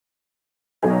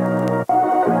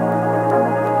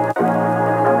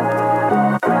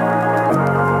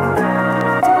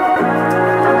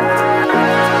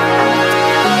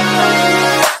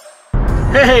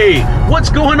Hey, what's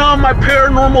going on, my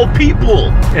paranormal people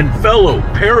and fellow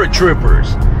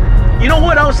paratrippers? You know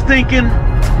what I was thinking?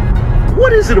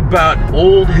 What is it about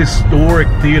old historic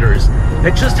theaters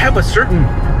that just have a certain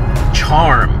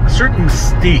charm, a certain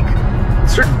mystique, a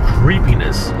certain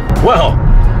creepiness? Well,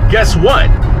 guess what?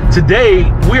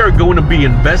 Today, we are going to be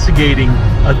investigating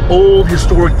an old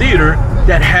historic theater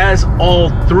that has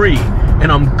all three.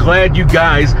 And I'm glad you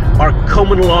guys are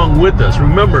coming along with us.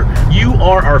 Remember, you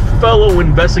are our fellow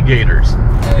investigators.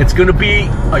 It's going to be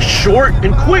a short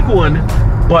and quick one,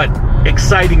 but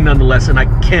exciting nonetheless, and I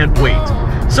can't wait.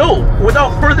 So,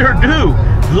 without further ado,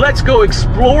 let's go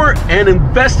explore and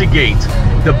investigate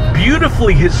the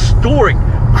beautifully historic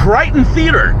Crighton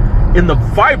Theatre in the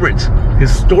vibrant,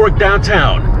 historic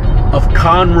downtown of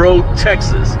Conroe,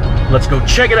 Texas. Let's go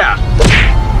check it out.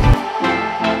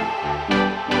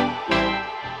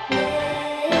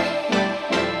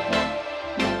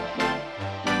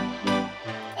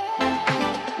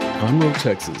 Conroe,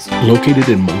 Texas, located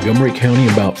in Montgomery County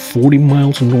about 40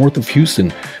 miles north of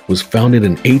Houston, was founded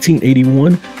in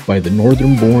 1881 by the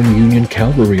northern-born Union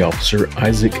cavalry officer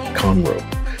Isaac Conroe.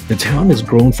 The town has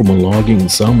grown from a logging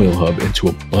and sawmill hub into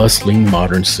a bustling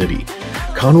modern city.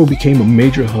 Conroe became a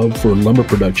major hub for lumber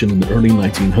production in the early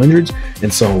 1900s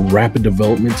and saw rapid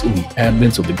developments in the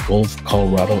advent of the Gulf,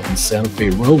 Colorado, and Santa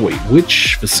Fe Railway,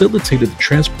 which facilitated the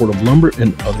transport of lumber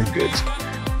and other goods.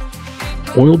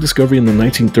 Oil discovery in the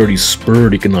 1930s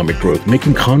spurred economic growth,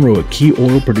 making Conroe a key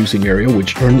oil-producing area,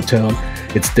 which earned the town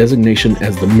its designation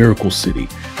as the Miracle City,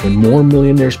 when more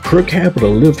millionaires per capita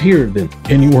lived here than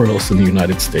anywhere else in the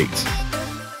United States.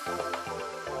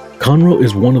 Conroe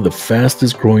is one of the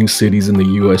fastest growing cities in the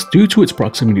U.S. due to its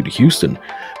proximity to Houston.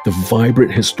 The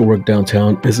vibrant historic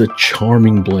downtown is a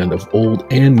charming blend of old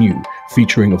and new,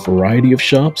 featuring a variety of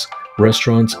shops,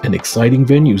 restaurants, and exciting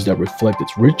venues that reflect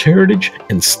its rich heritage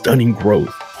and stunning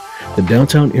growth. The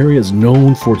downtown area is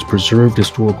known for its preserved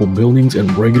historical buildings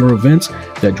and regular events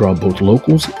that draw both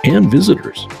locals and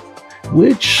visitors.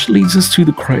 Which leads us to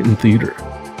the Crighton Theatre.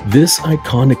 This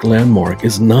iconic landmark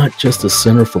is not just a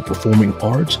center for performing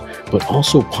arts, but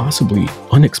also possibly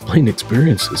unexplained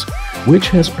experiences, which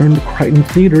has earned the Crighton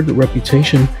Theatre the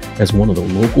reputation as one of the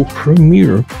local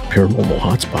premier paranormal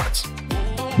hotspots.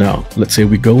 Now, let's say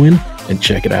we go in and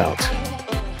check it out.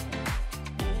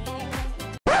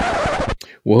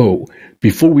 Whoa,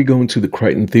 before we go into the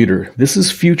Crighton Theatre, this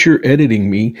is future editing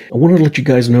me. I want to let you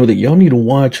guys know that y'all need to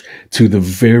watch to the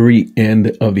very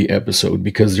end of the episode,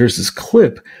 because there's this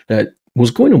clip that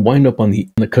was going to wind up on the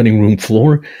cutting room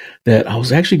floor that I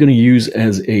was actually going to use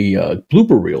as a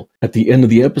blooper reel at the end of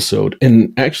the episode.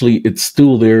 And actually, it's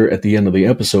still there at the end of the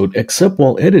episode, except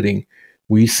while editing,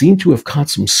 we seem to have caught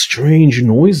some strange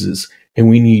noises, and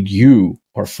we need you,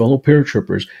 our fellow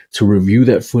paratrippers, to review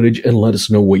that footage and let us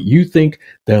know what you think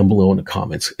down below in the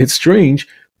comments. It's strange,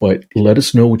 but let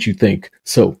us know what you think.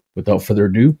 So, without further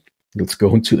ado, let's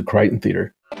go into the Crighton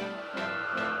Theatre.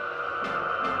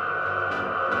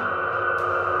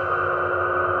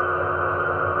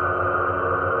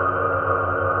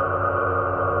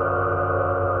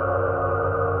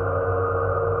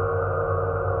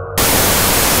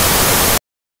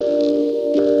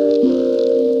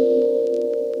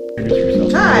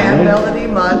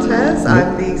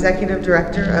 I'm the executive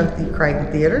director of the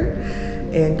Crighton Theatre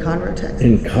in Conroe, Texas.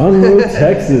 In Conroe,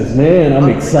 Texas, man, I'm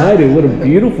excited. What a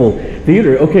beautiful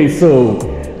theater. Okay, so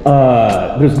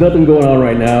there's nothing going on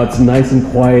right now. It's nice and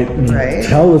quiet. Right.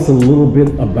 Tell us a little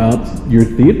bit about your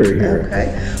theater here.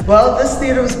 Okay. Well, this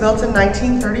theater was built in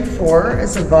 1934.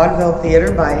 It's a vaudeville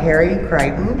theater by Harry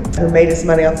Crighton, who made his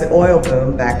money off the oil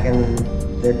boom back in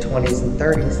the 20s and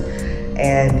 30s.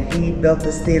 And he built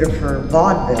this theater for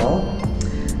vaudeville.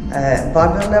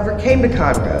 Vaudeville never came to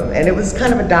Conroe, and it was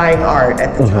kind of a dying art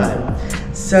at the time.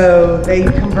 So they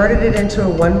converted it into a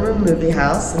one-room movie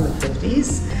house in the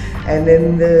 50s, and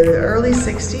in the early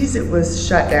 60s it was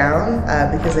shut down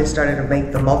because they started to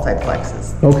make the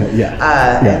multiplexes. Okay,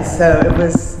 yeah. And so it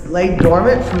was laid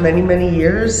dormant for many, many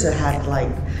years. It had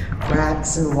like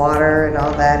rats and water and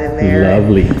all that in there.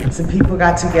 Lovely. And some people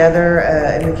got together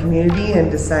in the community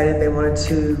and decided they wanted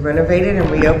to renovate it and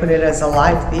reopen it as a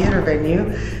live theater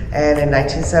venue. And in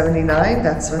 1979,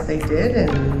 that's what they did,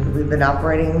 and we've been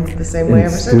operating the same way ever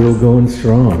since. Still going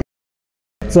strong.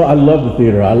 So I love the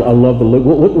theater. I love the look.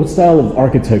 What style of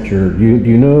architecture do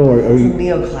you know? Are you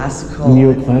neoclassical?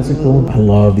 Neoclassical. I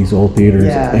love these old theaters,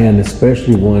 and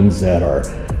especially ones that are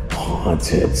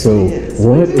haunted. So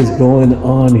what is going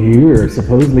on here?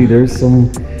 Supposedly there's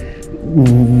some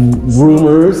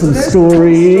rumors, some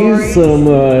stories, some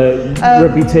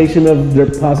reputation of there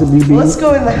possibly being. Let's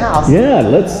go in the house. Yeah,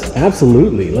 let's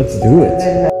do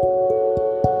it.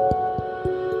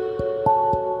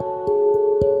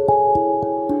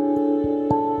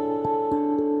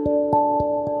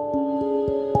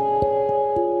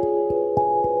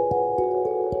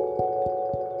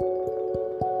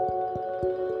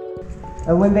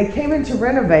 And when they came in to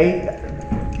renovate,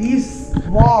 these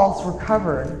walls were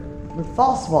covered with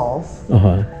false walls.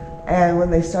 And when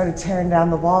they started tearing down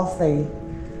the walls, they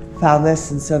found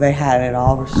this, and so they had it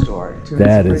all restored to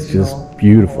That its is just original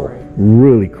beautiful. glory.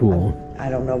 Really cool. I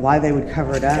don't know why they would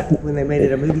cover it up when they made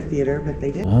it a movie theater, but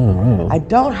they did. Oh, I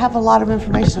don't have a lot of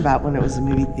information about when it was a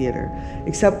movie theater,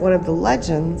 except one of the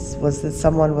legends was that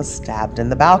someone was stabbed in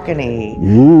the balcony.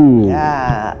 Ooh.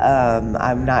 Yeah,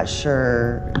 I'm not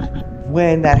sure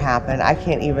when that happened. I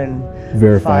can't even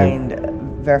find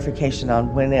verification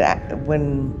on when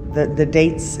the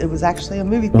dates it was actually a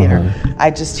movie theater.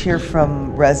 I just hear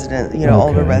from residents,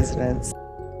 older residents.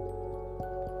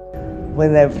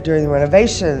 When during the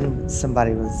renovation,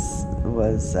 somebody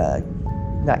was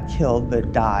not killed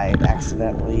but died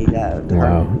accidentally.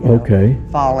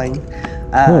 Falling.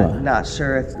 Not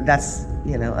sure if that's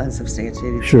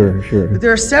unsubstantiated. Sure. But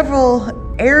there are several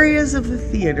areas of the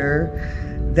theater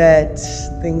that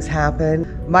things happen.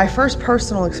 My first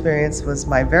personal experience was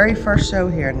my very first show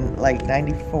here in like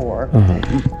 '94,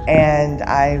 and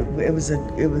it was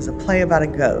a play about a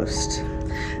ghost.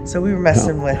 So we were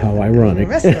messing with how ironic. We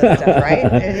were messing with stuff, right?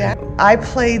 Yeah. I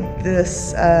played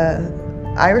this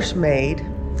Irish maid,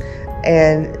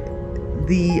 and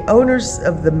the owners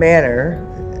of the manor.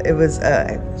 It was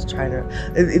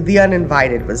The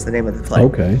Uninvited was the name of the play.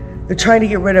 Okay. They're trying to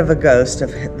get rid of a ghost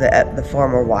of the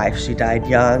former wife. She died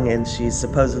young, and she's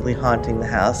supposedly haunting the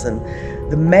house. And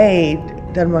the maid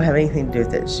doesn't want to have anything to do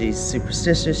with it. She's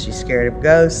superstitious. She's scared of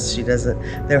ghosts.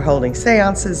 They're holding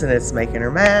seances, and it's making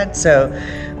her mad. So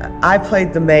I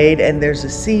played the maid, and there's a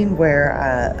scene where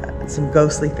some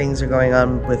ghostly things are going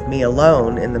on with me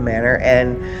alone in the manor,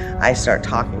 and I start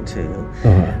talking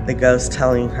to the ghost,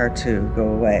 telling her to go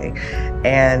away.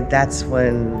 And that's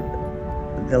when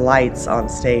the lights on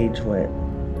stage went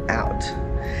out.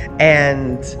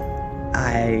 And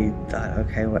I thought,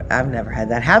 okay, well, I've never had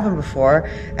that happen before.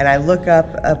 And I look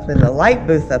up in the light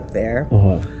booth up there.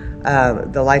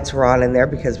 The lights were on in there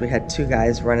because we had two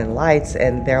guys running lights,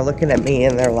 and they're looking at me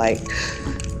and they're like,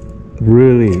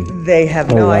 really? They have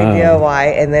no idea why.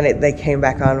 And then they came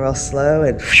back on real slow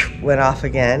and went off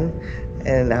again.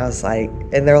 And I was like,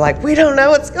 and they're like, we don't know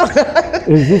what's going on.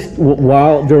 Is this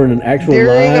while during an actual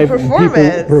live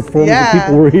performance?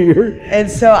 People were here. And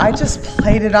so I just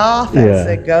played it off as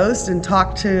a ghost and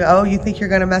talked to, you think you're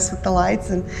going to mess with the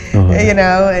lights and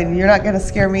and you're not going to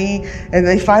scare me. And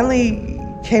they finally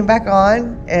came back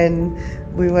on, and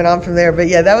we went on from there. But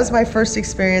yeah, that was my first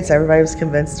experience. Everybody was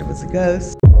convinced it was a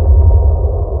ghost.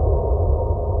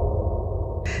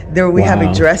 We have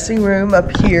a dressing room up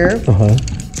here.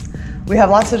 We have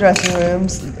lots of dressing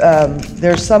rooms.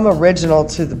 There's some original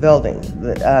to the building.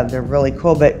 They're really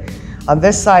cool. But on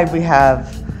this side, we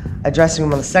have a dressing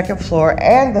room on the second floor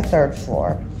and the third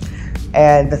floor.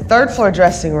 And the third floor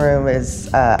dressing room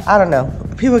is, I don't know,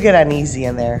 people get uneasy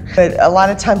in there. But a lot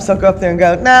of times they'll go up there and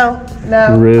go, no,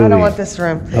 really? I don't want this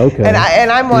room. Okay. And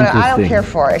I don't care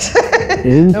for it.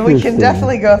 And we can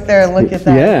definitely go up there and look at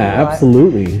that. Yeah,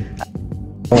 absolutely.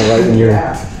 All right,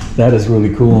 that is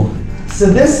really cool. So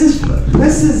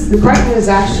the Crighton is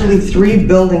actually 3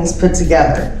 buildings put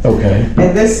together. Okay.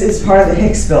 And this is part of the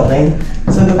Hicks building.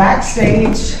 So the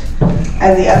backstage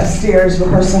and the upstairs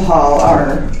rehearsal hall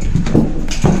are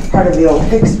part of the old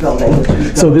Hicks building.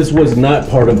 So this was not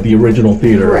part of the original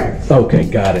theater? Correct. Okay,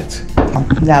 got it.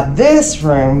 Now this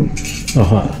room,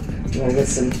 I'm gonna get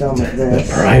some film of this.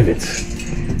 The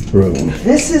private room.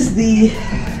 This is the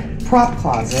prop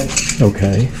closet.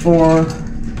 Okay. For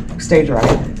stage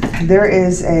right. There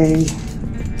is an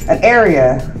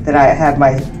area that I had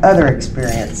my other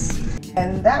experience.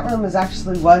 And that room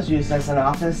was used as an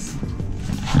office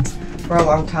for a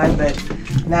long time, but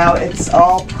now it's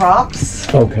all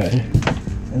props. Okay.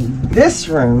 And this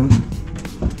room,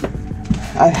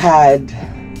 I've had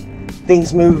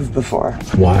things move before.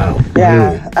 Wow.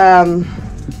 Yeah. Really?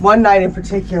 One night in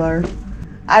particular,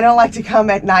 I don't like to come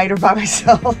at night or by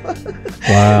myself.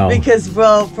 Wow. Because,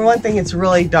 well, for one thing, it's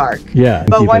really dark. Yeah.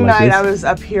 But one night I was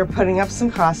up here putting up some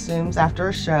costumes after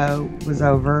a show was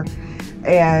over,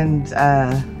 and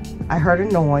I heard a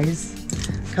noise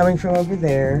coming from over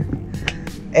there,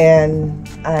 and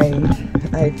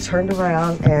I turned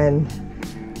around, and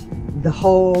the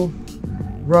whole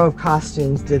row of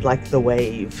costumes did like the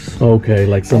wave. Okay,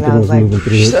 like something was moving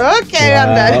through it. Okay, wow.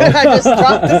 I'm done. I just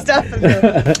dropped the stuff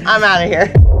and I'm out of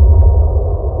here.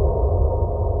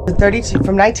 32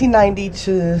 from 1990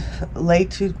 to late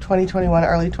 2021,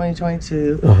 early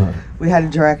 2022. We had a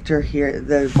director here,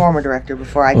 the former director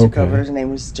before I took over. His name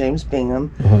was James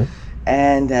Bingham,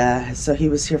 and so he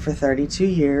was here for 32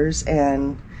 years,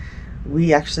 and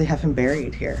we actually have him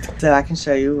buried here. So I can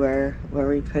show you where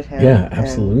we put him. Yeah,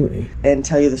 absolutely. And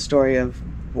tell you the story of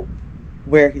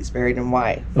where he's buried and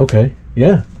why. Okay,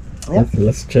 yeah. Yep.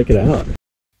 Let's check it out.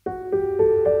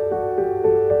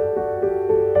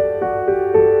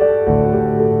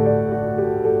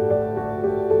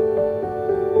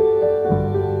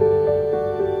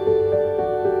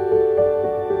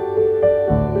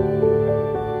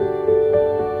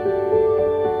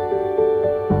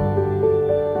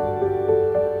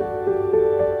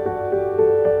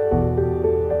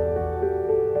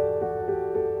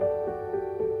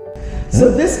 So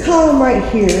this column right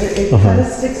here, it kind of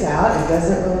sticks out. It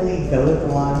doesn't really go with a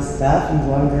lot of stuff. You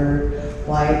wonder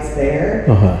why it's there.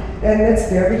 And it's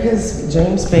there because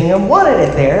James Bingham wanted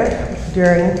it there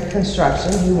during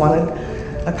construction. He wanted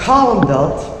a column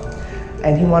built,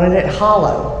 and he wanted it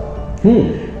hollow.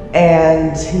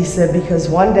 And he said, because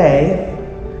one day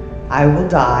I will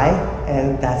die,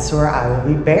 and that's where I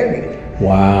will be buried.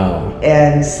 Wow.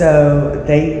 And so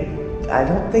I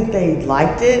don't think they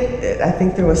liked it. I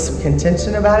think there was some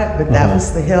contention about it, but that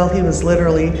was the hill he was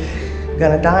literally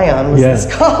gonna die on, was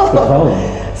this column.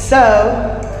 So,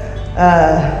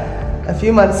 a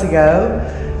few months ago,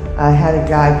 I had a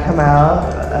guy come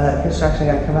out, a construction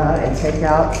guy come out and take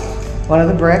out one of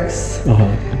the bricks,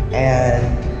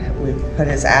 and we put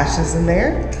his ashes in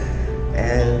there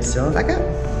and seal it back up.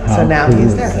 So now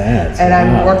he's there. And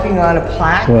I'm working on a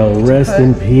plaque. Well, rest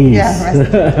in peace. Yeah, rest in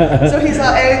peace. So he's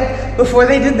out, and before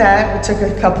they did that, we took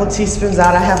a couple of teaspoons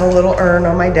out. I have a little urn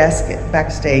on my desk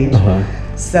backstage.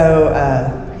 So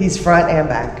he's front and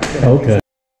back. Okay.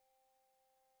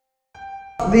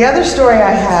 The other story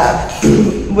I have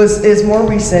is more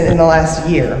recent, in the last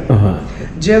year.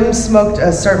 Jim smoked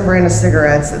a certain brand of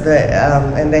cigarettes that,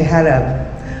 and they had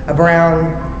a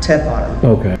brown tip on them.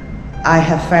 Okay. I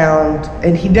have found,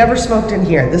 and he never smoked in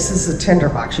here. This is a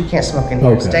tinderbox. You can't smoke in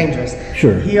here. It's dangerous.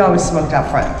 Sure. He always smoked out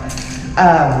front.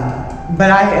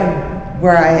 But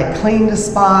where I had cleaned a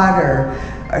spot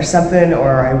or something,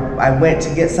 or I went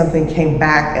to get something, came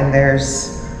back, and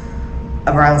there's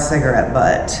a brown cigarette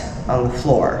butt on the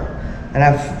floor. And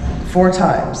I've 4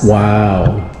 times.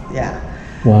 Wow. Yeah.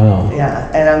 Wow. Yeah.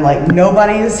 And I'm like,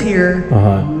 nobody is here.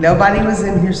 Nobody was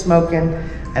in here smoking.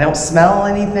 I don't smell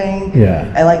anything. Yeah.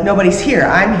 And like, nobody's here.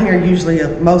 I'm here usually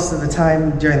most of the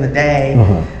time during the day.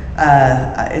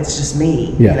 It's just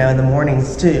me, you know, in the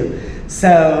mornings too.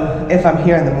 So if I'm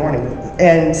here in the morning.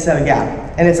 And so,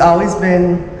 yeah. And it's always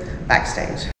been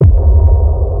backstage.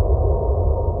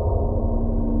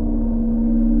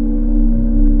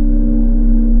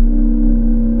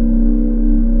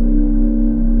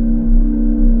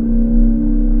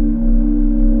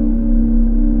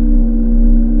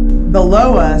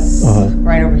 Below us,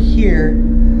 right over here,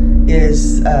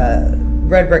 is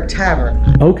Red Brick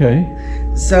Tavern. Okay.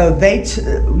 So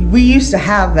we used to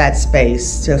have that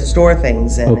space to store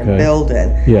things in and build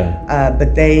in. Yeah.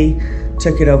 But they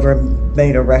took it over and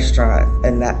made a restaurant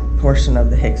in that portion of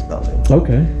the Hicks building.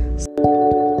 Okay.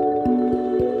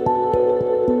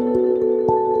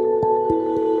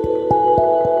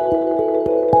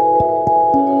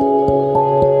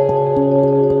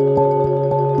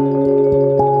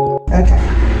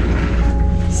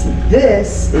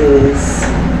 This is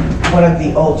one of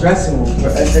the old dressing rooms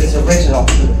that's original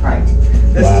to the Crighton.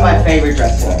 This is my favorite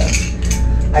dressing room.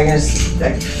 I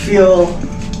feel,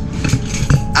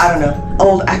 I don't know,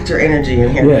 old actor energy in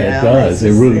here. Yeah, it does.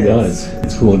 It really does.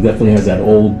 It's cool. It definitely has that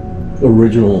old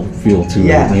original feel to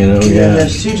it, you know? Yeah.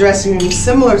 There's 2 dressing rooms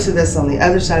similar to this on the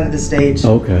other side of the stage.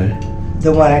 Okay.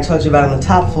 The one I told you about on the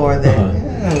top floor. That,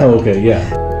 I don't know. Okay,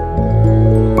 yeah.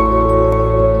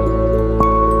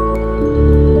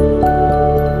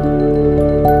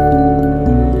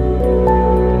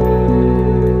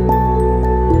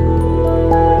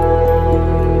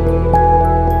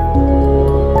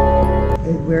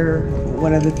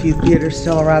 One of the few theaters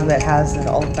still around that has an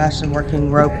old-fashioned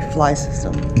working rope fly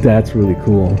system. That's really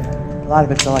cool. A lot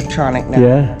of it's electronic now.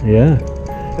 Yeah, yeah.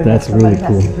 But that's really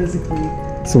cool.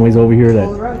 Somebody's over here that.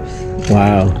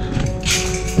 Wow.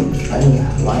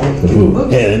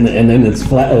 Yeah, and then it's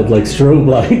flat, like strobe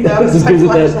light. That just gives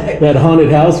it that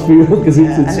haunted house feel, because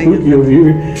it's spooky over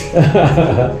here.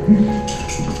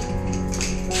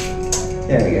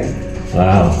 There we go.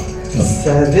 Wow.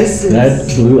 So this is... That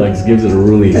blue lights gives it a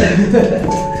really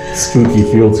spooky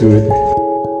feel to it.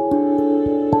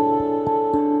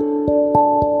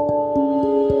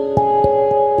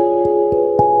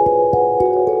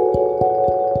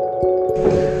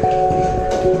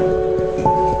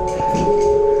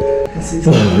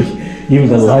 Even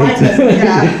the light,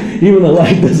 even the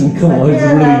light doesn't come on. It's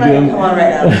really dim. Come on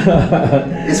right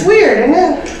now. It's weird, isn't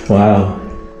it? Wow.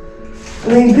 I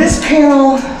mean, this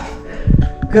panel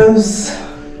goes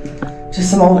to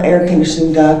some old air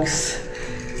conditioning ducts.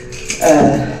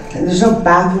 And there's no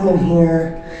bathroom in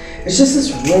here. It's just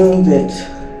this room that,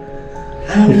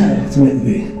 I don't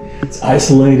know. It's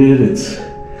isolated. It's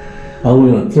all the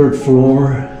way on the 3rd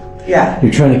floor. Yeah.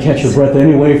 You're trying to catch your breath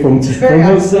anyway from those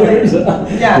stairs.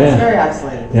 Yeah, it's very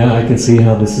isolated. Yeah, I can see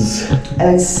how this is.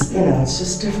 And it's, you know, it's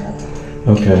just different.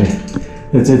 Okay.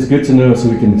 It's good to know, so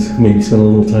we can maybe spend a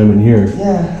little time in here.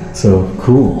 Yeah. So,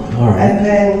 cool. All right. And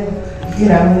then, you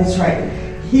know, I mean, it's right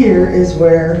here is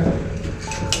where,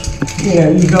 you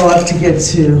know, you go up to get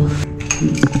to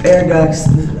air ducts,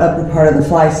 the upper part of the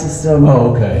fly system.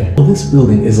 Oh, okay. Well, this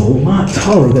building is a lot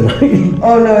taller than I am.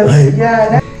 Oh, no, it's,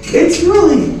 yeah, it's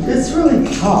really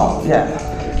tall.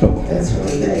 Yeah. Oh. It's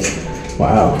really big.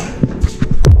 Wow.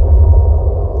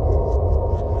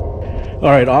 All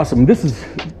right, awesome. This is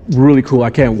really cool. I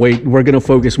can't wait. We're gonna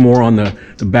focus more on the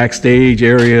backstage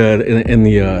area and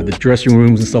the dressing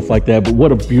rooms and stuff like that. But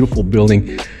what a beautiful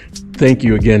building. Thank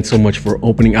you again so much for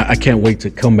opening. I can't wait to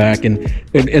come back and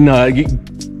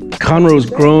Conroe's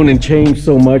grown and changed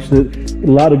so much that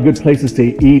a lot of good places to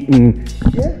eat and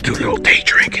do a little day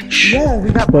drinking. Yeah, we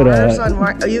got bars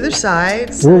on either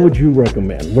side. Where would you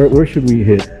recommend? Where should we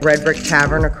hit? Red Brick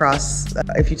Tavern across,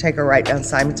 if you take a right down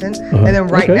Simonton. And then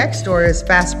right next door is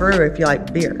Fass Brewery if you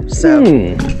like beer. So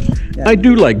I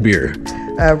do like beer.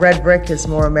 Red Brick is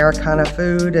more Americana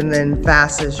food, and then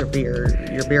Fass is your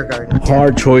beer garden.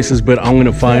 Hard choices, but I'm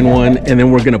gonna find one, and then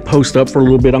we're gonna post up for a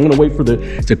little bit. I'm gonna wait for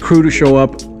the crew to show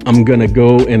up. I'm gonna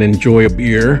go and enjoy a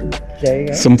beer,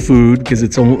 some food, because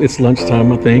it's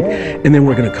lunchtime, I think, and then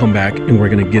we're gonna come back and we're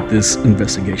gonna get this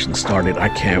investigation started. I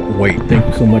can't wait. Thank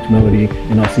you so much, Melody,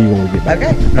 and I'll see you when we get back.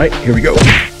 Okay. All right, here we go.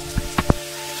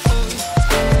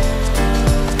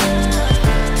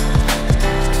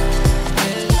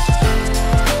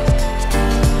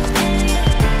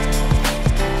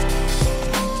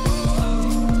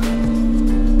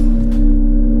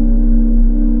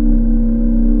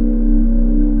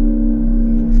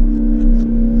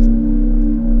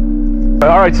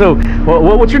 All right, so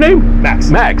what's your name?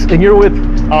 Max. Max, and you're with?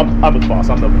 I'm with Fass.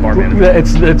 I'm the bar manager.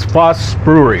 It's Fass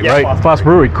Brewery, yeah, right? Fass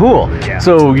Brewery, cool. Yeah.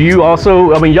 So you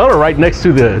also, I mean, y'all are right next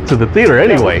to the theater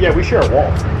anyway. Yeah, we share a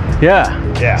wall.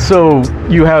 Yeah. Yeah. So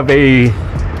you have a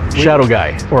shadow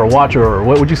guy or a watcher, or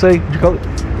what would you say? Would you call it?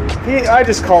 I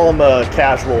just call him a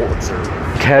casual observer.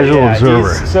 Casual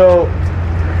observer. So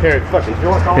here, fuck it. You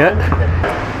want to call him?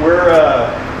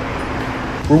 We're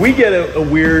where we get a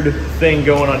weird thing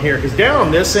going on here, because down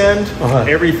on this end,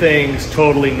 everything's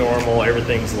totally normal.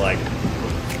 Everything's like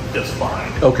just fine.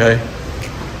 Okay.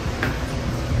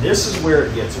 This is where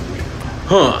it gets weird.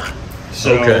 Huh.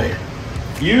 So okay.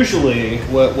 Usually,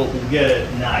 what we'll get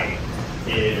at night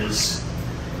is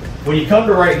when you come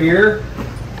to right here.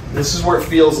 This is where it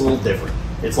feels a little different.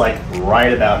 It's like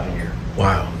right about in here.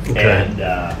 Wow. Okay. And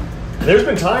there's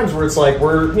been times where it's like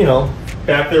we're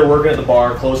back there working at the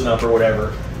bar, closing up or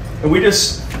whatever, and we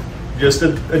just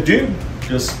a dude,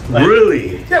 just like,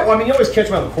 really? Yeah. Well, I mean, you always catch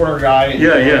him out the corner guy. And,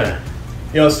 Yeah.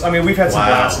 You know, I mean, we've had some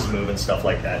glasses move and stuff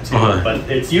like that too, but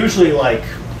it's usually like,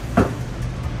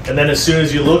 and then as soon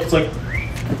as you look, it's like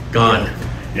gone.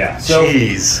 Yeah. So,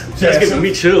 jeez, that's giving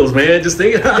me chills, man. Just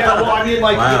thinking. Yeah. Well, I mean,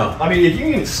 like, wow. I mean, if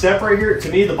you can step right here, to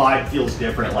me, the vibe feels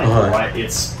different. Like, right,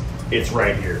 it's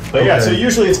right here. But yeah, so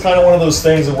usually it's kind of one of those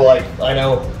things that we're like, I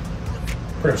know.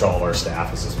 Pretty much all of our staff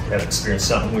have experienced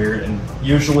something weird, and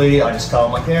usually I just tell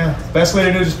them like, yeah, the best way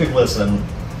to do it is just listen,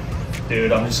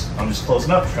 dude, I'm just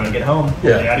closing up, trying to get home.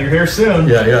 Yeah. Get out of your hair soon.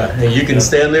 Yeah. And you can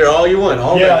stand there all you want,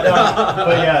 all day.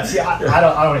 But yeah, see, I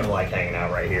don't even like hanging out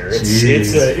right here. It's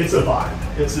a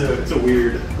vibe. It's a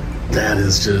weird. That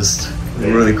is just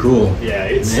really cool. Yeah,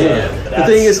 it's the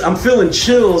thing is, I'm feeling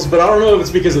chills, but I don't know if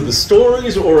it's because of the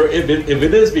stories or if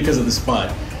it is because of the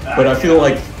spot. But I feel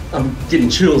like I'm getting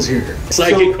chills here.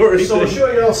 Psychic or anything. So I'll show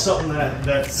you all something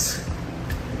that's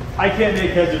I can't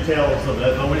make heads or tails of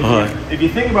it, but if you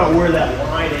think about where that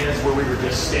line is where we were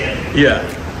just standing. Yeah.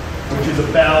 Which is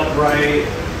about right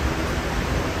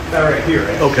here.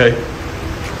 Right? Okay.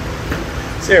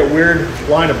 See that weird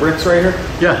line of bricks right here?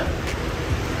 Yeah.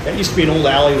 That used to be an old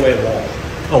alleyway wall.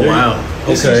 Oh, wow.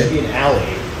 This used to be an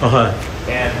alley.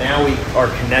 And now we are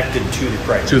connected to the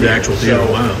Crighton Theatre. To the actual theater,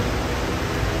 so, wow.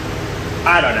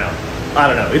 I don't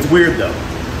know. It's weird though.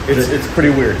 It's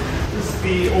pretty weird. This is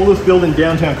the oldest building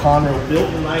downtown Conroe,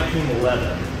 built in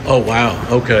 1911. Oh wow,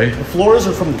 okay. The floors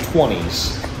are from the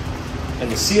 20s,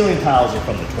 and the ceiling tiles are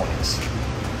from the 20s.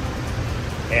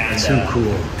 And so cool.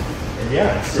 And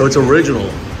yeah. So it's original.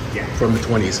 Yeah. From the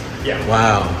 20s. Yeah.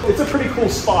 Wow. It's a pretty cool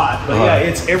spot, but yeah,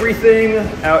 it's everything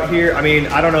out here. I mean,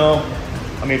 I don't know.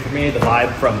 I mean, for me, the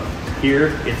vibe from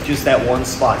here, it's just that one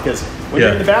spot. Because when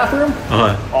you're in the bathroom,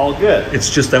 all good.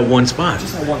 It's just that one spot.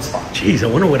 Just that one spot. Jeez, I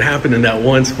wonder what happened in that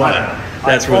one spot.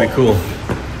 That's really cool.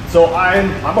 So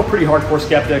I'm a pretty hardcore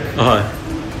skeptic.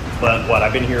 But what,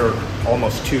 I've been here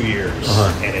almost 2 years,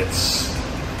 and it's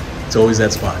always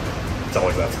that spot. It's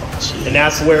always that spot. Jeez. And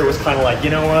that's where it was kind of like,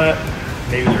 you know what?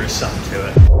 Maybe there's something to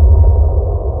it.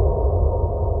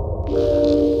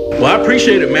 Well, I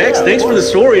appreciate it, Max. Thanks for the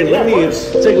story, and let me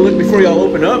take a look before y'all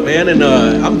open up, man. And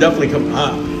I'm definitely coming.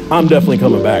 I'm definitely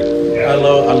coming back. I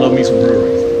love me some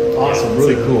breweries. Awesome,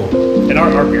 really cool. And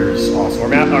our beer is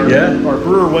awesome. Our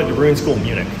brewer went to brewing school in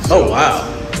Munich. So wow.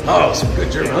 Oh, some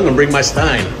good German. I'm gonna bring my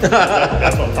Stein.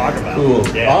 That's what I'm talking about. Cool.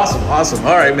 Yeah. Awesome.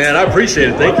 All right, man. I appreciate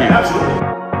it. Thank you.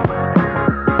 Absolutely.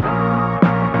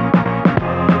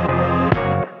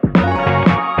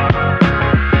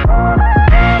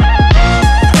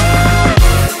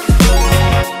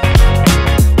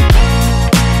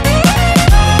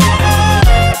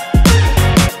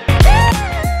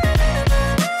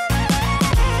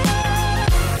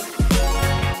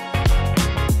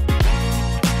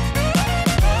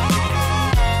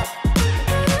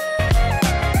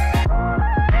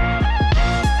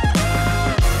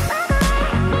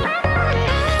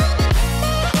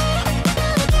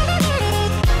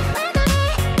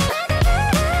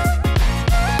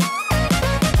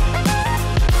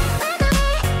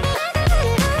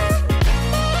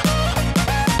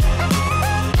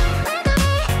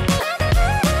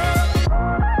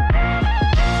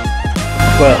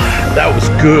 Well, that was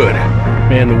good.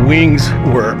 Man, the wings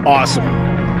were awesome.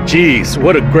 Jeez,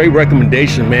 what a great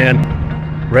recommendation, man.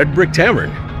 Red Brick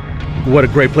Tavern. What a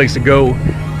great place to go.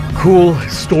 Cool,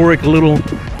 historic little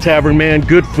tavern, man.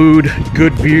 Good food,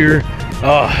 good beer.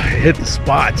 Oh, hit the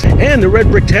spot. And the Red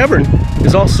Brick Tavern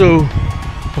is also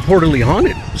purportedly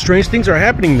haunted. Strange things are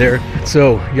happening there.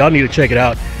 So y'all need to check it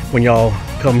out when y'all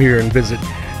come here and visit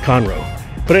Conroe.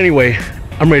 But anyway,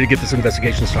 I'm ready to get this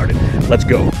investigation started. Let's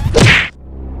go.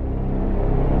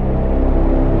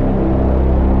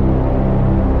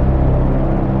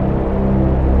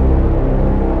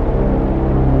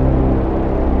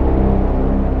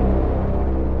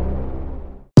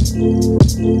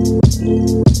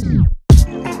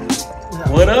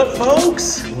 What up,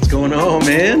 folks? What's going on,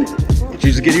 man? Did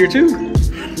you just get here too?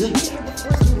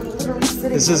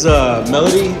 This is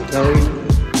Melody,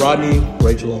 Rodney,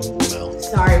 Rachel, Mel.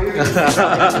 Sorry, we get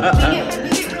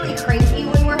really cranky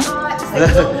when we're hot. So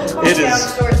we'll calm down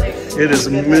shortly. It is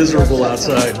miserable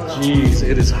outside. Jeez,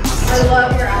 it is hot. I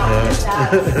love your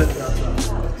outfit.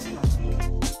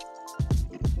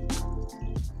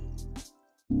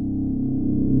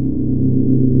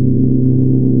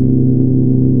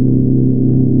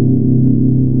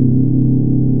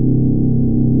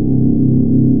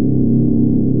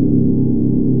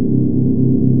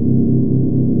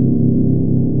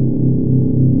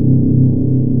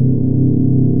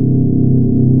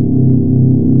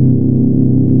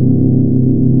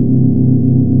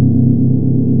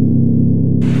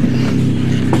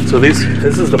 So this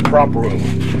is the prop room.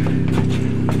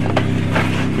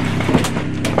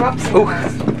 Oh,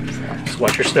 just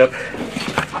watch your step.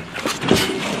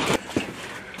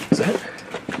 Is that?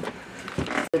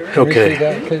 Okay.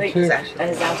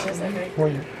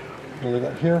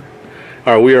 Here.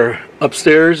 All right, we are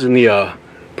upstairs in the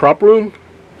prop room,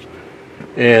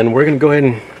 and we're gonna go ahead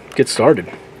and get started.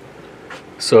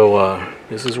 So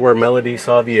this is where Melody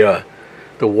saw the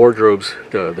wardrobes,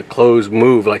 the clothes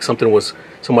move like somebody was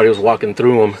walking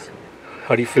through them.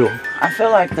 How do you feel? I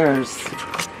feel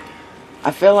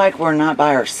like we're not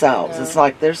by ourselves. It's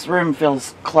like this room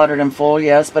feels cluttered and full,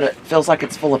 yes, but it feels like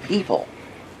it's full of people.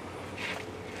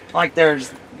 Like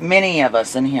there's many of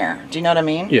us in here. Do you know what I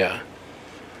mean? Yeah.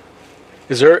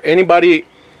 Is there anybody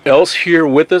else here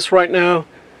with us right now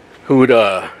who would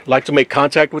like to make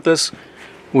contact with us?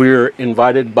 We're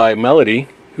invited by Melody,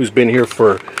 who's been here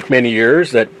for many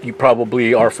years, that you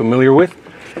probably are familiar with.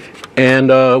 And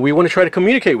we want to try to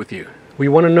communicate with you. We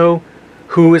want to know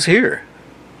who is here.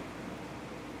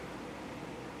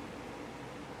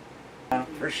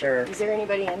 For sure. Is there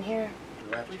anybody in here?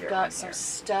 We've got some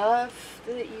stuff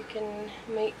that you can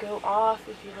make go off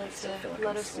if you'd like to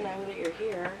let us know that you're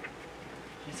here.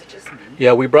 Is it just me?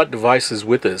 Yeah, we brought devices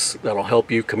with us that'll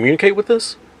help you communicate with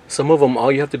us. Some of them,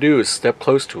 all you have to do is step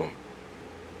close to them,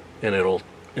 and it'll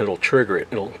trigger it.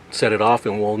 It'll set it off,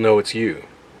 and we'll know it's you.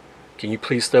 Can you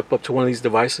please step up to one of these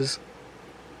devices?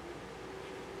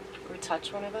 Can we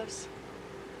touch one of us?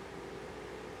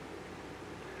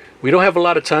 We don't have a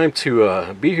lot of time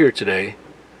to be here today,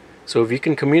 so if you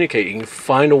can communicate, you can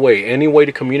find a way, any way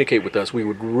to communicate with us, we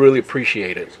would really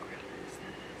appreciate it.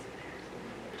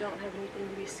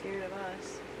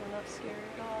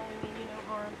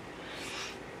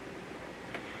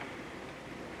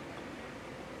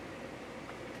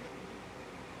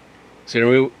 Is there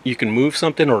any way you can move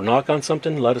something or knock on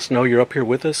something? Let us know you're up here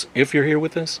with us, if you're here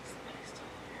with us.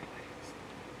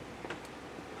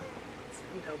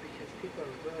 You know, because people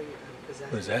are really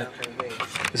possessed. What is that?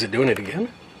 Is it doing it again?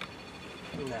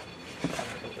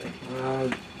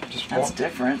 No. That's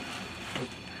different.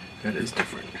 That is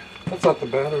different. That's not the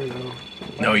battery though.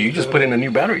 No, you just put in a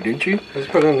new battery, didn't you? Let's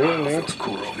put in Oh, there. it's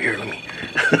cooler over here. Let me.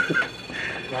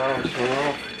 No, it's not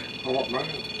off. I want mine.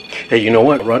 Hey, you know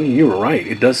what, Rodney? You were right.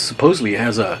 It does supposedly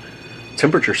has a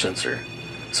temperature sensor.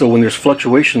 So when there's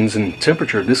fluctuations in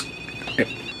temperature, this. No,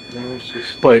 it's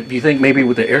just. But do you think maybe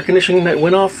with the air conditioning that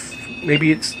went off,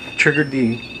 maybe it's triggered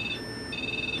the?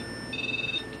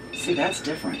 See, that's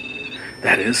different.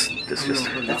 That is. That's just.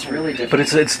 That's really different. But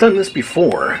it's done this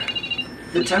before.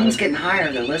 The tone's getting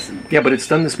higher to listen. Yeah, but it's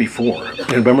done this before.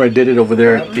 And remember, I did it over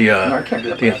there at the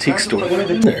antique store.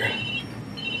 What in there?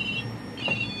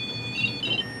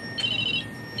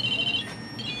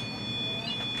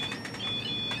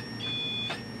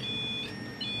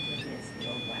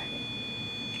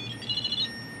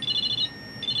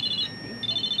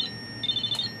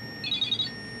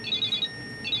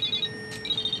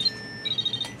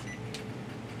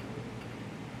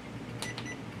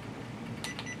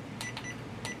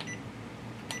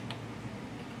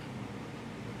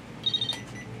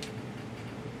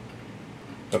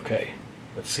 Okay,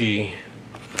 let's see.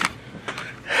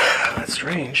 That's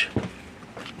strange.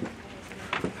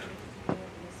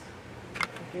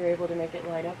 If you're able to make it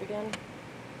light up again.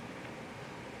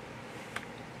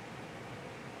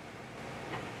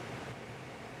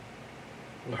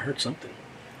 I heard something.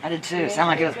 I did too. It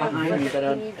sounded like it was behind me, but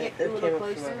Can you get a little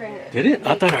closer and Did it?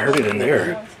 I thought I heard it in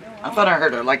there. I thought I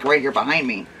heard it like right here behind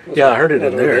me. Yeah, I heard it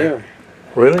in there.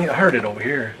 Really? I heard it over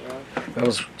here. That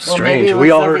was Well, maybe strange. it We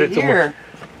was all over heard it. here.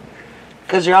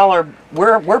 Because y'all are,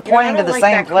 we're pointing to the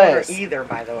same place. Either,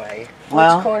 by the way.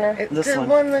 Well, corner? this the one.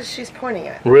 one that she's pointing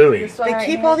at. Really? This one They right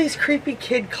keep here? all these creepy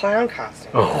kid clown costumes.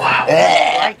 Oh, wow.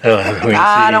 Eh. Let me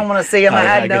I see. don't want to see him. I I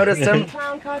had got- noticed him.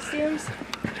 Clown costumes?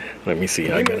 Let me see.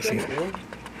 I gotta see.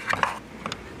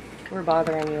 We're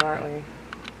bothering you, aren't we?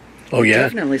 Oh, yeah?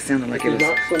 Definitely sounded like it was.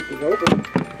 Knock something over.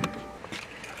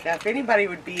 Now, if anybody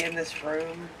would be in this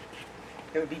room,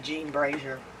 it would be Jean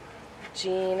Brazier.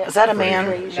 Jean. Is that a man?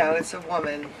 No, it's a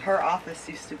woman. Her office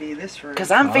used to be this room.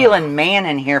 Because I'm feeling man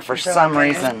in here for So, some okay.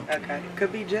 reason. Okay.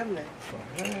 Could be Jim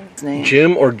then. His name.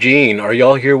 Jim or Jean, are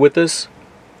y'all here with us?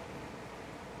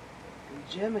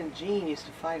 Jim and Jean used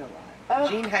to fight a lot. Oh.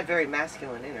 Jean had very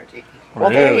masculine energy. Well,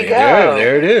 there you Really? go.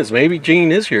 There it is. Maybe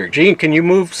Jean is here. Jean, can you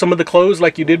move some of the clothes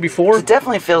like you did before? It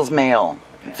definitely feels male.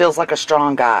 It feels like a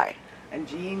strong guy. And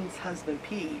Jean's husband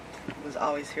Pete was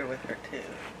always here with her too.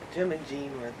 Jim and Jean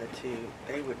were the two.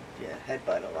 They would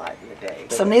headbutt a lot in the day.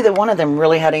 So neither one of them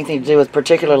really had anything to do with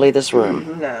particularly this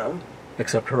room. No,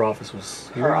 Except her office was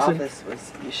here. her you said? office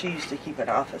was. She used to keep an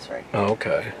office right here. Oh,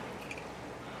 okay.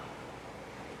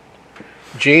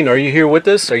 Jean, are you here with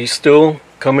us? Are you still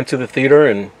coming to the theater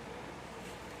and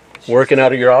working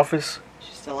out of your office? She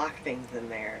used to lock things in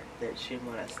there that she didn't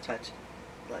want us to touch,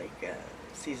 like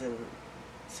season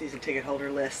ticket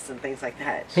holder lists and things like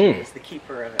that. She was the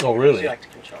keeper of it. Oh, really? She liked to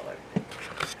control everything.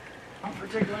 I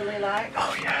particularly like.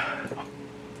 Oh, yeah.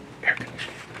 Air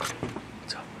conditioning.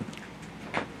 What's up?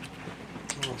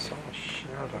 Oh, I saw a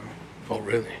shadow. Oh,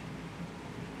 really?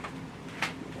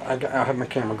 I had my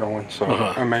camera going, so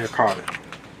Uh-huh. I may have caught it.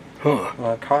 Huh.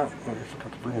 Well, I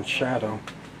forgot to bring in shadow.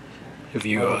 Have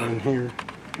you, In here,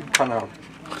 kind of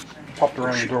popped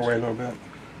around the doorway a little bit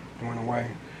and went away.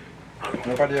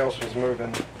 Nobody else was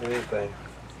moving anything.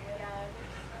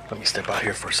 let me step out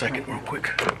here for a second real quick.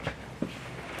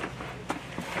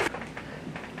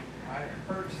 I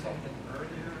heard something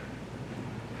earlier.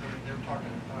 They were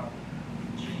talking about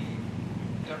Gene.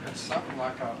 There was something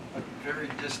like a very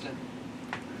distant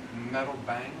metal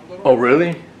bang a little Oh, bit,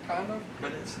 really? kind of,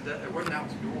 but it wasn't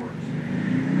outdoors.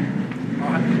 I'll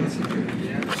have to listen to it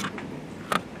again.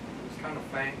 It's kind of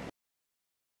faint.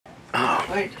 Oh,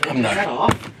 Wait, I'm is not. that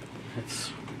off?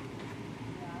 It's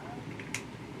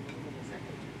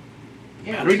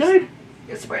Yeah, battery died?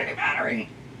 It's a brand new battery.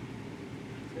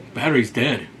 Battery's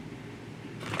dead.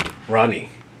 Rodney.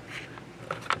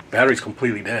 Battery's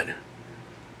completely dead.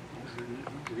 That's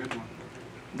a good one.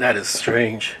 That is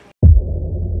strange.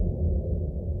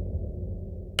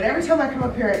 Every time I come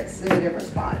up here, it's in a different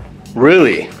spot.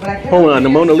 Really? When I came Hold up on, the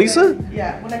here Mona yesterday- Lisa?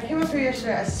 Yeah, when I came up here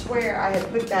yesterday, I swear I had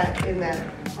put that in that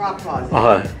prop closet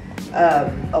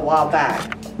a while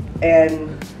back.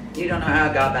 And You don't know how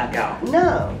it got back out.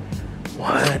 no,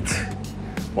 What?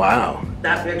 Wow.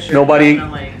 That picture. Nobody-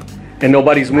 Definitely, And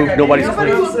nobody's moved. Nobody's.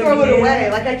 Nobody will throw it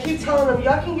away. Like I keep telling them,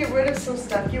 y'all can get rid of some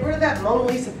stuff. Get rid of that Mona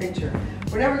Lisa picture.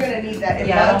 We're never gonna need that. It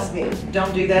bugs me.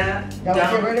 Don't do that. Don't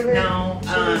get rid of it. No.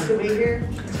 She needs to be here.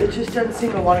 It just doesn't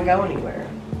seem to want to go anywhere.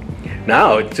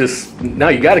 Now it's just now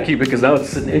you got to keep it because now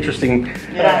it's an interesting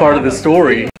part of the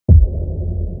story.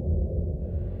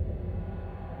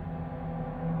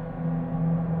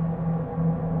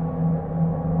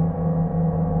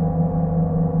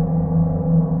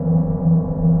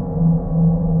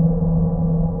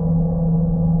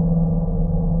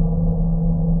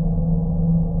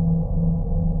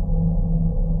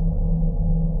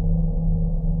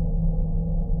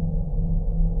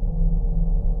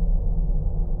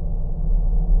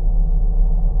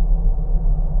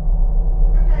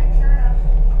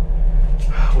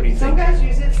 What do you Some think? guys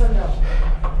use it, some don't.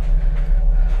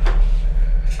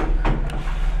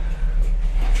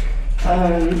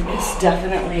 It's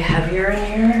definitely heavier in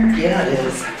here. Yeah, it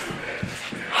is.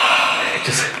 It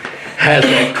just has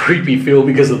that creepy feel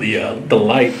because of the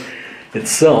light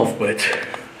itself, but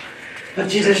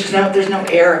There's no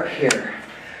air up here.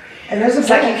 And there's a It's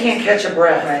like you can't catch a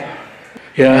breath. Right.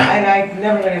 yeah, And I've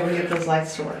never been able to get those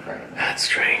lights to work right. that's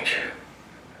strange.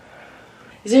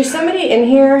 Is there somebody in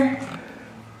here?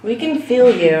 We can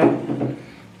feel you.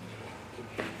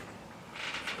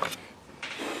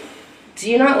 Do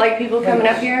you not like people coming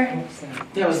up here?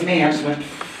 That was me. I just went,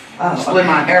 split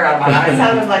my hair out of my It eyes.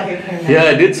 sounded like it came out. Yeah,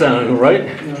 it did sound right.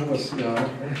 No, it was, no.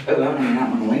 Oh, I don't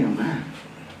want to wait on that.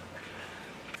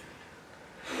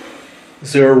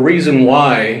 Is there a reason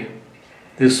why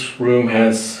this room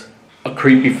has a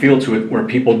creepy feel to it where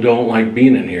people don't like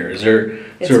being in here? Is there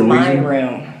It's a my reason?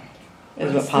 room,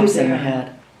 is what pops in my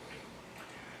head.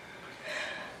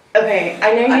 Okay,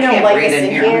 I know you don't like us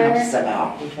in I'm gonna have to here. step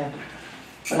out. Okay.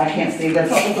 But I can't see,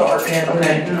 that's all dark.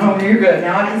 Okay, no, you're good.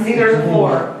 Now I can see there's a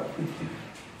floor.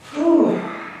 Whew.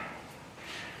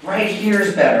 Right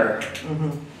here's better.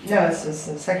 No, it's just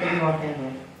the second you walk in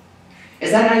here.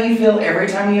 Is that how you feel every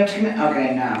time you have to come in?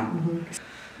 Okay, no.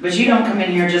 But you don't come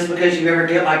in here just because you ever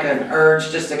get like an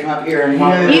urge just to come up here and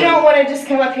walk. No. You don't want to just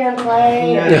come up here and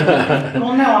play?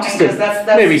 Well, no, I mean, because that's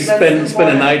Maybe that's spend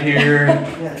a night here,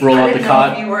 roll I out the didn't know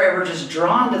cot. if you were ever just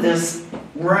drawn to this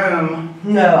room.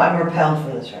 No, I'm repelled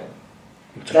from this room.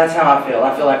 That's how I feel.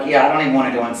 I feel like, yeah, I don't even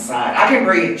want to go inside. I can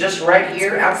breathe just right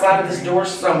here outside of this door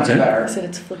so much Is it? better. So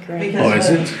it's flickering. Because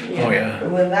Oh, is when- it? Oh, yeah.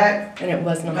 When that And it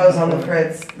was not. goes on the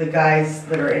fritz, the guys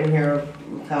that are in here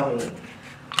will tell me.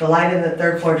 The light in the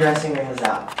third floor dressing room is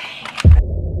out.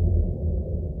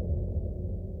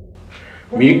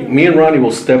 Me and Ronnie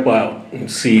will step out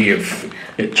and see if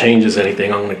it changes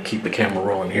anything. I'm gonna keep the camera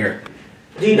rolling here.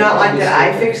 Do you not like that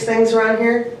I fix things around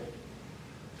here?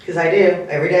 Because I do,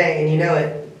 every day, and you know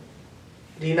it.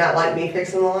 Do you not like me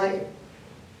fixing the light?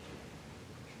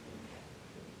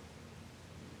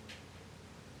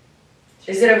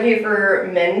 Is it okay for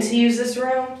men to use this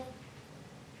room?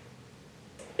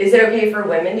 Is it okay for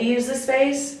women to use this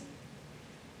space?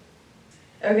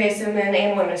 Okay, so men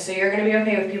and women. So you're gonna be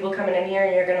okay with people coming in here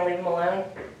and you're gonna leave them alone?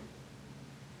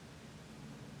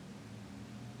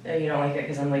 Oh, you don't like it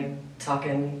because I'm like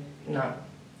talking not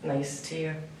nice to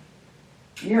you?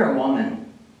 You're a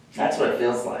woman. That's what it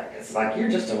feels like. It's like you're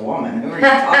just a woman. Who are you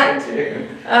talking to?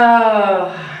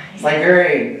 Oh. It's like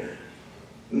very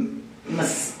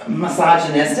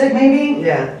misogynistic, maybe?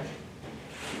 Yeah.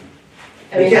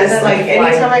 I mean, Because that's like like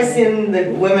anytime I flying. send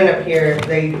the women up here,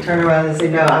 they turn around and say,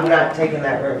 no, I'm not taking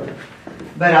that room.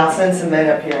 But I'll send some men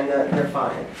up here and they're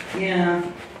fine. Yeah.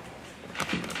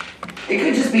 It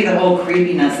could just be the whole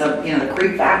creepiness of, you know, the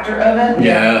creep factor of it.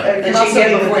 Yeah. It could That you also get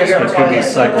be that before there's you no It could be toilet.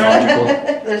 psychological.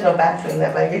 There's no bathroom,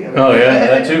 that might be. Oh yeah,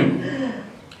 that too.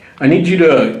 I need you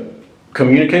to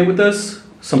communicate with us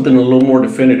something a little more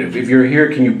definitive. If you're here,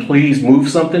 can you please move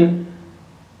something?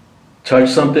 Touch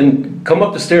something? Come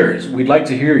up the stairs. We'd like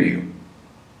to hear you.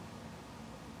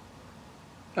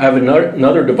 I have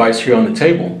another device here on the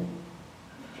table.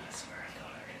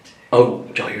 Oh,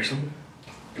 did y'all hear something?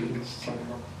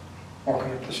 Someone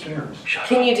walking up the stairs. Shut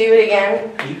Can up. you do it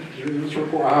again?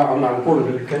 I'm not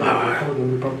recording it.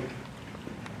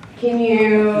 Can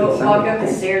you walk up the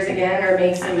stairs again or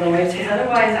make some noise? Because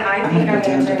otherwise I think I'm gonna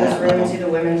turn this room into the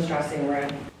women's dressing room.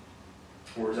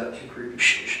 Or is that too creepy?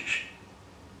 Shh, shh, shh.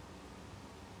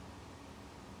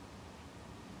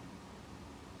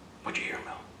 What'd you hear,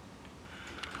 Mel?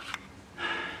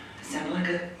 It sounded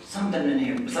like something in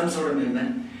here, some sort of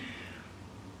movement.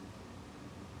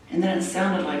 And then it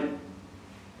sounded like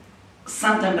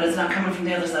something, but it's not coming from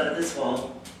the other side of this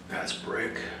wall. That's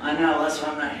brick. I know, that's why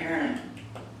I'm not hearing it.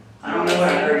 I don't know what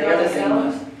I heard the other thing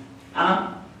was.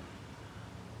 Huh?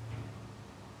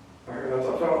 I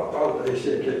thought thought they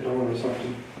said kept on or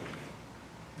something.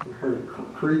 I heard a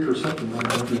creak or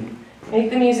something. Make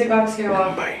the music box go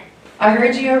off. I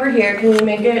heard you over here. Can you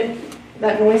make it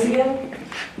that noise again?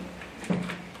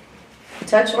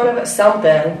 Touch one of it.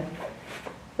 Something.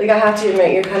 Like, I have to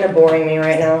admit, you're kind of boring me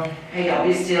right now. Hey, y'all,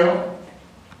 be still.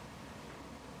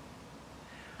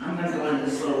 I'm gonna go into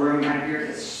this little room right here.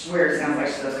 I swear it sounds like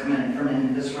stuff's coming from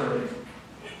in this room.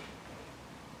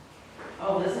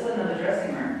 Oh, this is another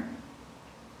dressing room.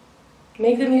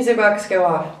 Make the music box go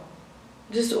off.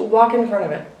 Just walk in front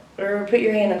of it. Or put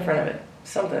your hand in front of it.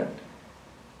 Something.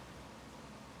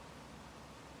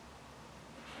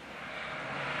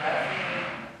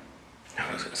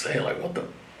 I was gonna say, like, what the?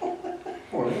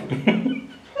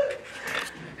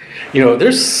 You know,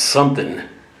 there's something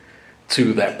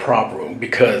to that prop room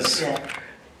because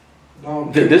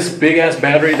this big ass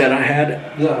battery that I had,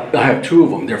 I have 2 of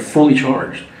them. They're fully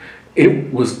charged.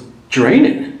 It was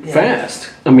draining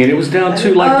fast. I mean, it was down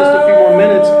to like just a few more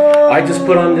minutes. I just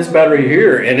put on this battery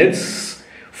here, and it's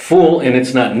full, and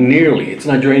it's not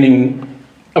draining.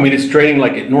 I mean, it's draining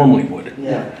like it normally would.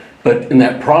 Yeah. But in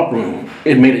that prop room,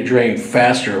 it made it drain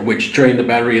faster, which drained the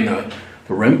battery in the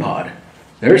REM pod.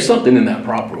 There's something in that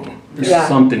prop room. There's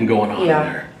something going on in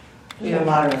there. There's a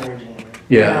lot of energy in there.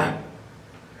 Yeah.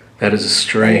 That is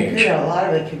strange. A lot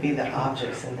of it could be the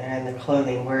objects in there and the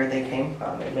clothing, where they came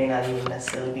from. It may not even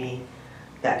necessarily be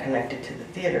that connected to the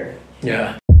theater.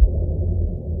 Yeah.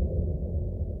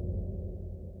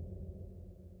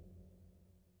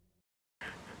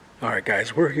 All right,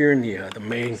 guys, we're here in the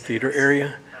main theater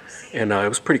area, and it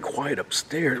was pretty quiet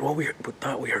upstairs. Well, we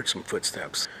thought we heard some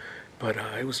footsteps, but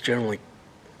it was generally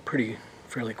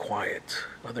fairly quiet.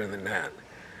 Other than that,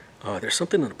 there's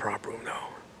something in the prop room, though.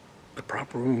 The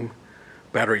prop room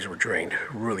batteries were drained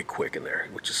really quick in there,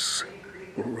 which is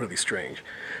really strange.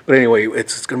 But anyway,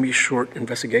 it's going to be a short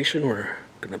investigation. We're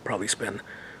going to probably spend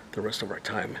the rest of our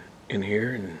time in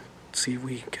here and see if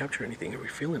we capture anything, if we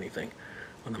feel anything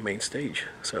on the main stage.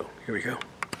 So here we go.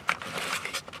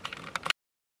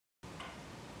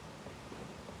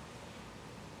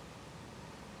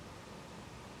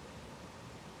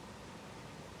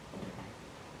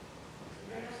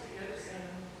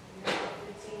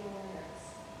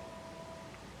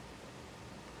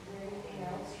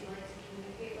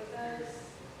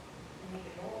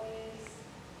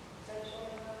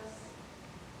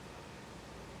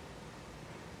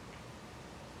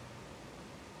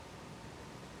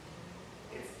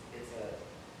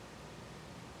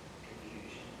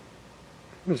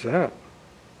 What was that?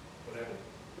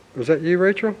 Was that you,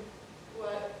 Rachel?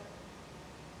 What?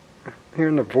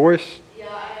 Hearing the voice? Yeah,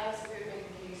 I asked her to make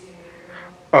a case in here.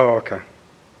 Oh, okay.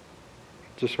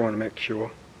 Just want to make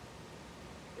sure.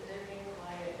 But they're being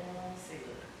quiet now. Let's see.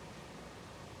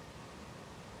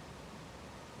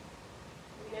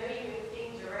 We know you move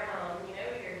things around. We know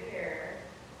you're here.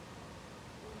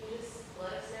 Can you just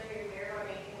let us know you're here by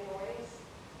making a noise?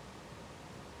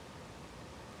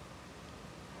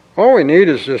 All we need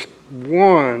is just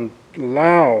one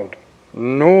loud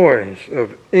noise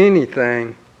of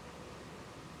anything,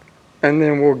 and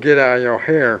then we'll get out of your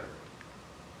hair.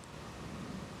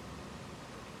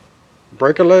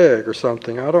 Break a leg or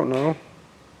something, I don't know.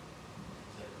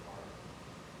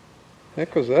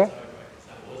 Heck was that?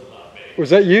 Was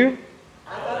that you?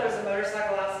 I thought it was a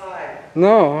motorcycle outside.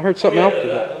 No, I heard something after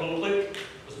that.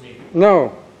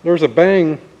 No, there was a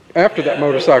bang after that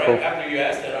motorcycle. After you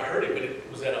asked that, I heard it,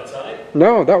 but was that outside?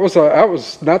 No, that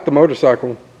was not the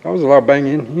motorcycle. That was a loud bang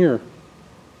in here.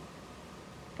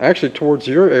 Actually, towards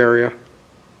your area,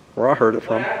 where I heard it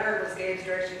from. What I heard was Gabe's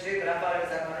direction too, but I thought it was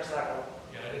that motorcycle.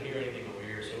 Yeah, I didn't hear anything over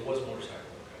here, so it was a motorcycle.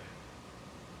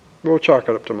 Okay. We'll chalk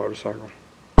it up to motorcycle.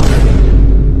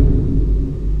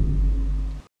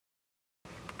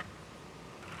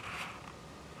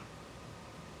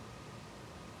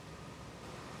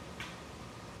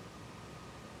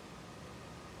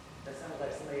 That sounded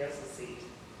like somebody else's seat.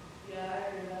 Yeah, I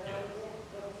heard that. That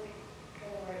was like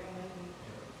kind of right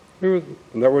behind me.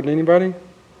 That wasn't anybody?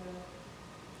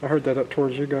 I heard that up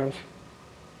towards you guys.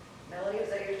 Melanie, was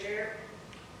that your chair?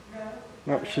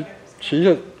 No, she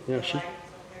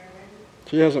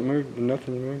hasn't moved,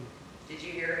 nothing moved. Did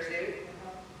you hear her too?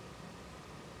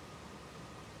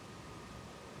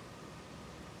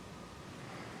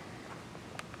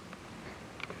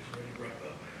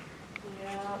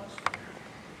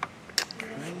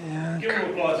 Yeah. Give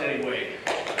him applause anyway.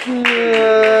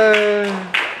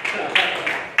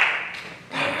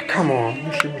 Come on,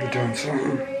 you should be doing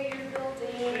something.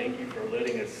 Thank you for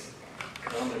letting us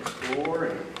come and explore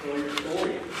and tell your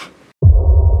story.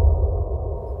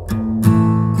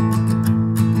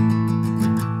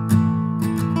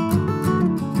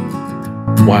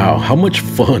 Wow, how much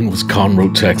fun was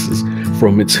Conroe, Texas?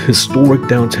 From its historic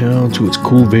downtown to its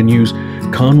cool venues,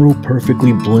 Conroe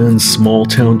perfectly blends small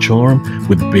town charm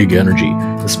with big energy,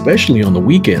 especially on the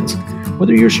weekends.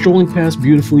 Whether you're strolling past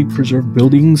beautifully preserved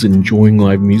buildings, enjoying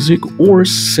live music, or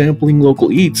sampling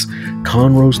local eats,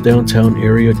 Conroe's downtown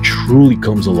area truly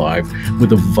comes alive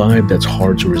with a vibe that's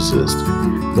hard to resist.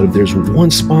 But if there's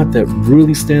one spot that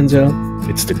really stands out,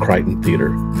 it's the Crighton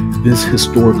Theatre. This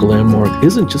historic landmark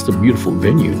isn't just a beautiful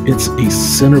venue, it's a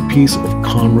centerpiece of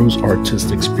Conroe's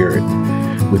artistic spirit.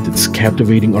 With its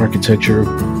captivating architecture,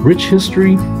 rich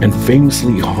history, and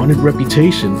famously haunted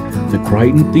reputation, the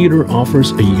Crighton Theatre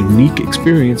offers a unique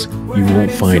experience you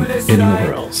won't find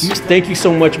anywhere else. Thank you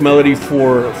so much, Melody,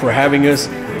 for having us,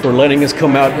 for letting us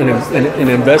come out and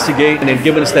investigate and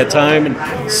giving us that time,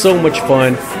 and so much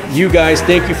fun. You guys,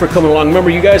 thank you for coming along. Remember,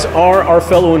 you guys are our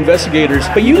fellow investigators,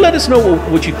 but you let us know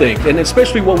what you think, and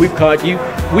especially what we've caught.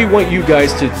 We want you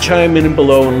guys to chime in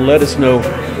below and let us know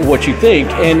what you think.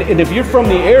 And if you're from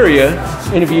the area,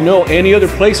 and if you know any other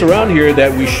place around here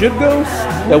that we should go,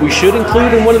 that we should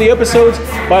include in one of the episodes,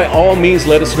 by all means,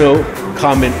 let us know.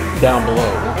 Comment down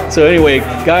below. So anyway,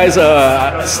 guys,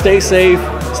 stay safe,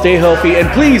 stay healthy, and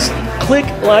please click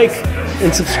like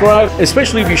and subscribe,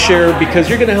 especially if you share, because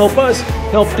you're going to help us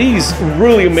help these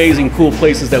really amazing, cool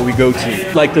places that we go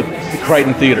to, like the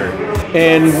Crighton Theatre.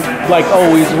 And like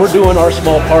always, we're doing our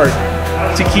small part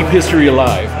to keep history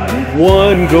alive,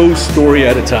 one ghost story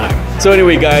at a time. So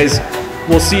anyway, guys,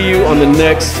 we'll see you on the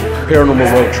next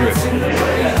Paranormal Road Trip.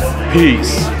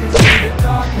 Peace.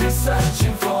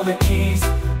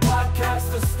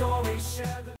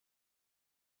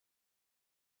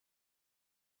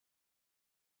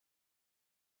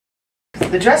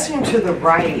 The dressing room to the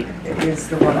right is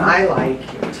the one I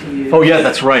like to use. Oh yeah,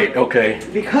 that's right. Okay.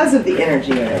 Because of the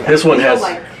energy in it. This one has.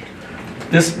 Like,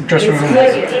 This dressing room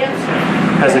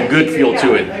has a good feel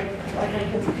to it. Like I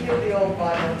can feel the old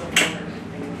vinyl.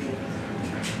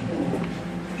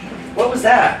 What was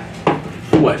that?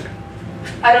 What?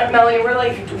 I don't, Melanie, we're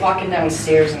like walking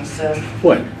downstairs and stuff.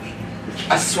 What?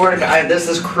 I swear to God, this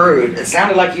is crude. It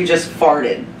sounded like you just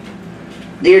farted.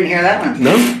 You didn't hear that one?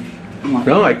 No.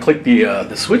 No, I clicked the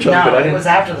switch on, but I No, it didn't. was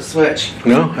after the switch.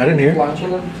 No, I didn't hear.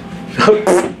 Watching them?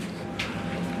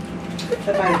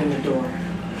 That might have been the door.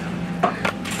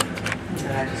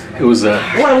 It was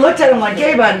Well, I looked at him like,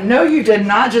 Gabe, I know you did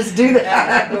not just do that.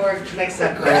 That door makes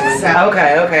that sound.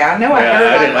 Okay, I know I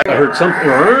heard yeah, I heard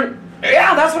something.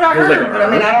 Yeah, that's what I It was like heard, a but I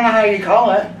mean, I don't know how you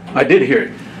call it. I did hear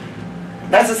it.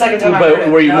 That's the second time I But heard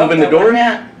it. were you Nope, moving the that door?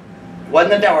 Wasn't it.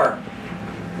 Wasn't the door.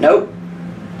 Nope.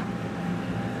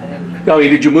 Oh,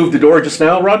 did you move the door just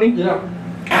now, Rodney? Yeah.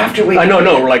 After we... No,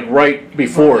 like right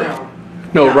before.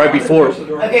 No, right before.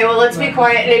 Okay, well, let's be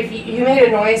quiet. And if you made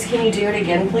a noise, can you do it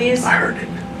again, please? I heard it.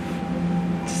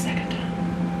 It's the second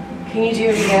time. Can you do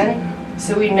it again?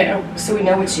 So we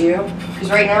know it's you?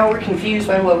 Because right now we're confused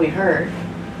by what we heard.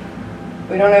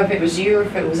 We don't know if it was you or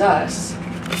if it was us.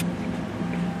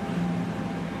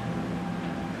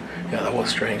 Yeah, that was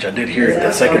strange. I did hear it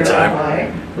that second time.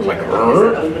 It was like, Is it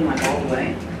open like all the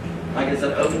way? Like, is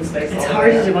it open space all It's the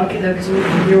hard way? to debunk it though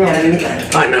because you're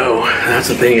on. I know. That's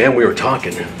the thing, and we were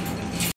talking.